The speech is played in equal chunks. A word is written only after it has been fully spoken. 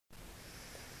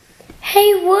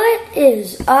What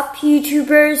is up,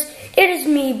 YouTubers? It is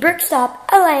me, Brickstop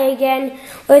LA again,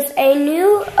 with a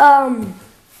new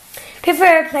paper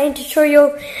airplane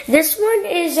tutorial. This one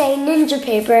is a Ninja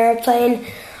paper airplane.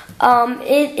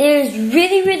 It is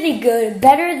really good,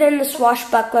 better than the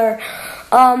Swashbuckler.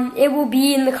 It will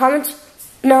be in the comments,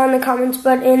 not in the comments,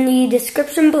 but in the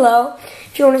description below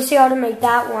if you want to see how to make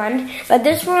that one. But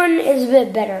this one is a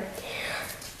bit better.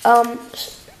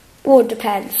 Well, it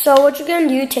depends. So what you're going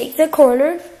to do, take the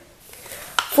corner,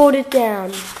 fold it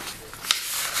down,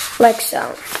 like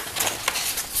so.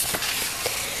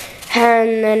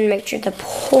 And then make sure the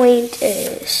point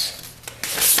is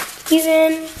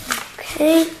even.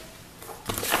 Okay.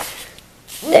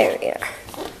 There we are.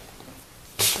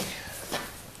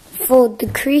 Fold the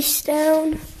crease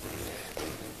down.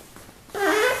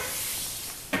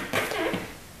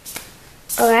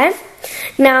 Okay.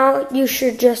 Now you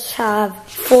should just have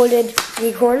folded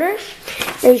the corner.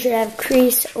 Then you should have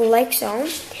crease like so.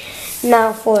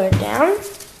 Now fold it down.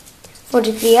 Fold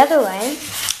it the other way.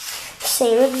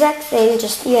 Same exact thing,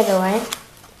 just the other way.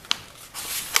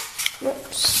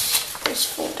 Oops.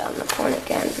 Just fold down the point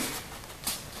again.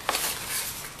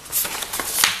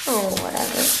 Oh,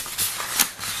 whatever.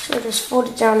 So just fold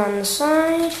it down on the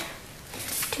side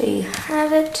till you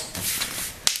have it.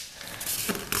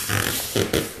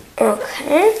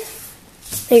 Okay.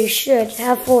 You should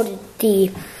have folded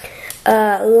the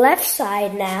left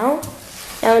side now.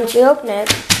 Now once you open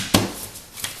it,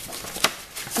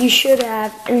 you should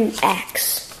have an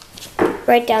X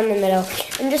right down the middle.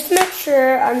 And just to make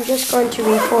sure, I'm just going to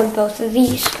refold both of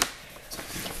these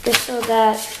just so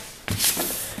that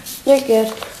they're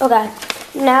good. Okay.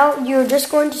 Now you're just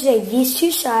going to take these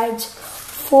two sides,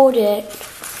 fold it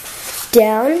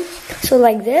down. So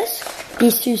like this,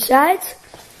 these two sides,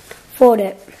 fold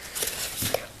it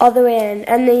all the way in,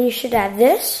 and then you should have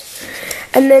this,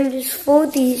 and then just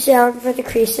fold these down for the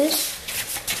creases,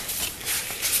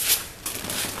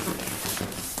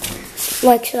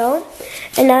 like so.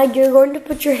 And now you're going to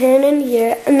put your hand in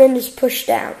here, and then just push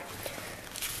down,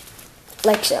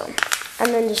 like so,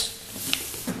 and then just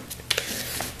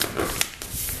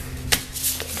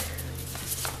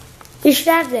you should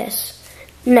have this.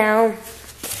 Now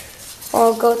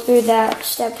I'll go through that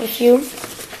step with you.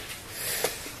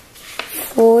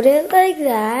 Fold it like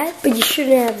that, but you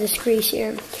shouldn't have this crease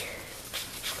here.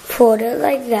 Fold it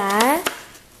like that.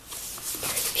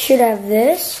 You should have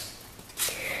this.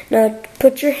 Now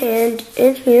put your hand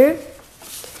in here,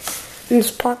 in this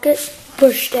pocket,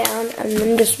 push down, and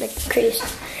then just make the crease.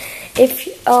 If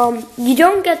you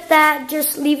don't get that,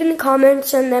 just leave in the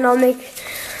comments, and then I'll make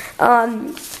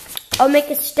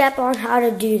a step on how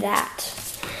to do that.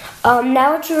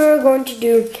 Now what you're going to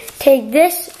do, take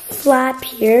this flap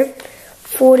here,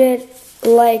 fold it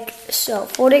like so.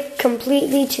 Fold it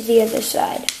completely to the other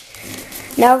side.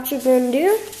 Now what you're going to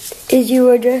do is you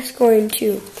are just going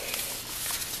to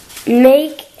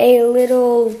make a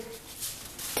little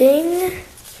thing.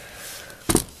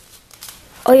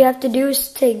 All you have to do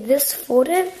is take this, fold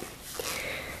it,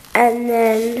 and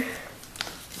then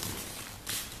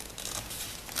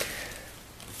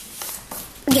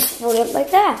just fold it like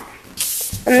that.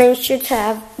 And then you should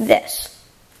have this.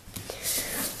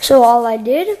 So all I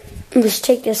did was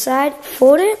take this side,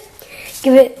 fold it,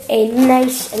 give it a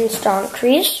nice and strong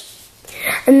crease,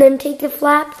 and then take the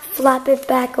flap, flap it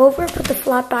back over, put the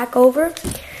flap back over,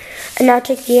 and now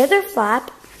take the other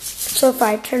flap. So if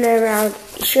I turn it around,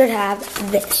 you should have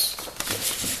this.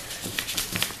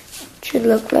 It should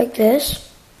look like this.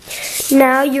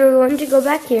 Now you're going to go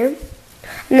back here,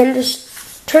 and then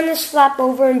just turn this flap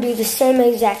over and do the same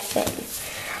exact thing.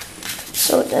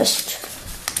 So just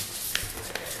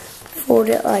fold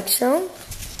it like so.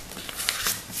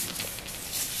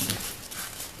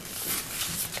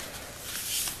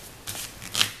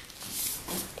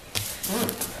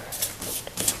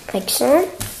 Like so.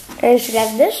 And you should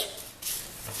have this.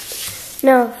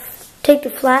 Now take the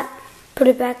flap, put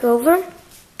it back over.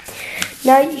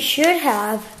 Now you should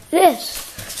have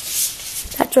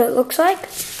this. That's what it looks like.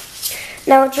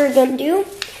 Now what you're going to do,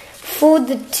 fold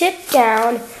the tip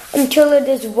down until it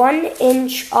is 1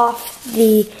 inch off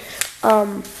the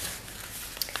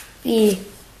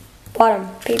bottom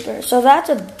paper. So that's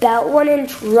about 1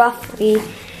 inch roughly.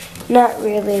 Not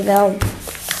really though.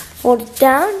 Fold it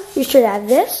down, you should have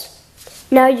this.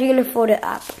 Now you're going to fold it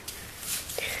up.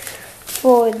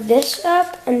 Fold this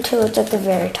up until it's at the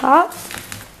very top.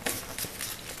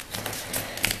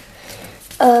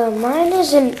 Mine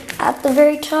isn't at the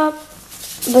very top,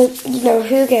 but you know,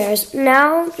 who cares.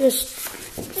 Now just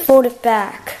fold it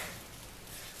back.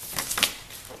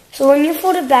 So when you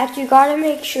fold it back, you gotta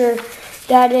make sure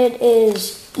that it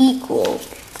is equal.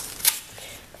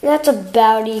 That's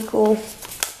about equal.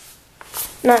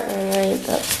 Not really,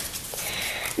 but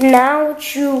now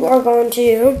what you are going to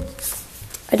do,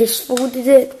 I just folded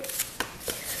it.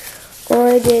 All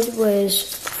I did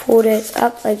was fold it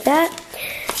up like that.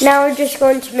 Now we're just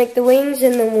going to make the wings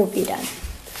and then we'll be done.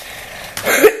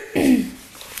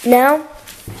 Now,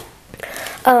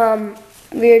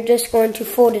 we're just going to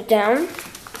fold it down.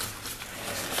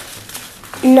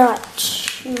 Not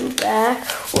too back.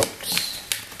 Whoops.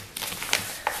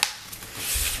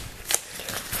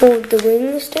 Fold the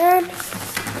wings down,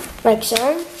 like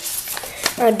so.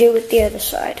 I'll do it the other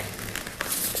side.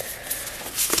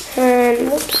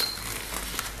 And whoops.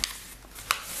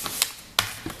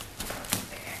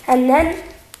 And then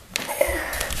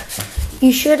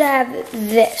you should have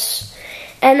this.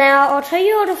 And now I'll tell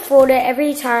you how to fold it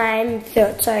every time.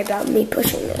 So, sorry about me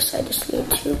pushing this. I just need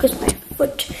to because my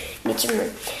foot needs some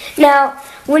room. Now,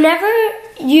 whenever,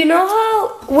 you know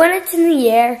how when it's in the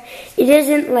air, it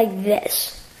isn't like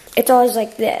this. It's always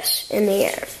like this in the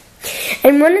air.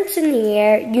 And when it's in the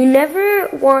air, you never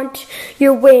want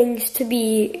your wings to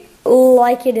be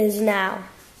like it is now.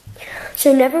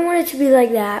 So you never want it to be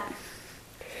like that.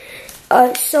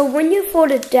 So when you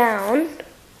fold it down,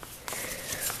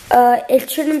 it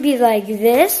shouldn't be like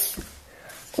this,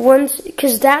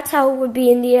 because that's how it would be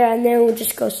in the air, and then it would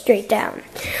just go straight down.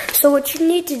 So what you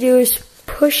need to do is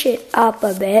push it up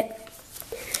a bit.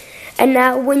 And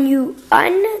now when you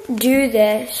undo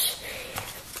this,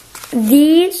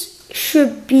 these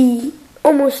should be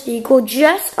almost equal,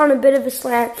 just on a bit of a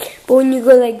slant. But when you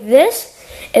go like this,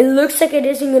 it looks like it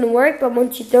isn't going to work, but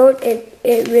once you throw it,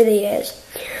 it really is.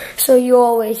 So you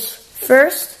always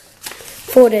first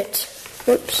fold it,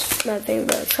 oops, not having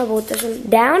trouble with this one,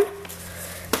 down,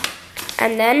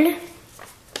 and then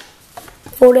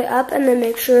fold it up, and then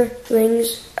make sure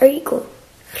wings are equal.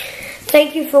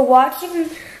 Thank you for watching.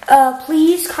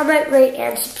 Please comment, rate,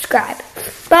 and subscribe.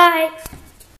 Bye.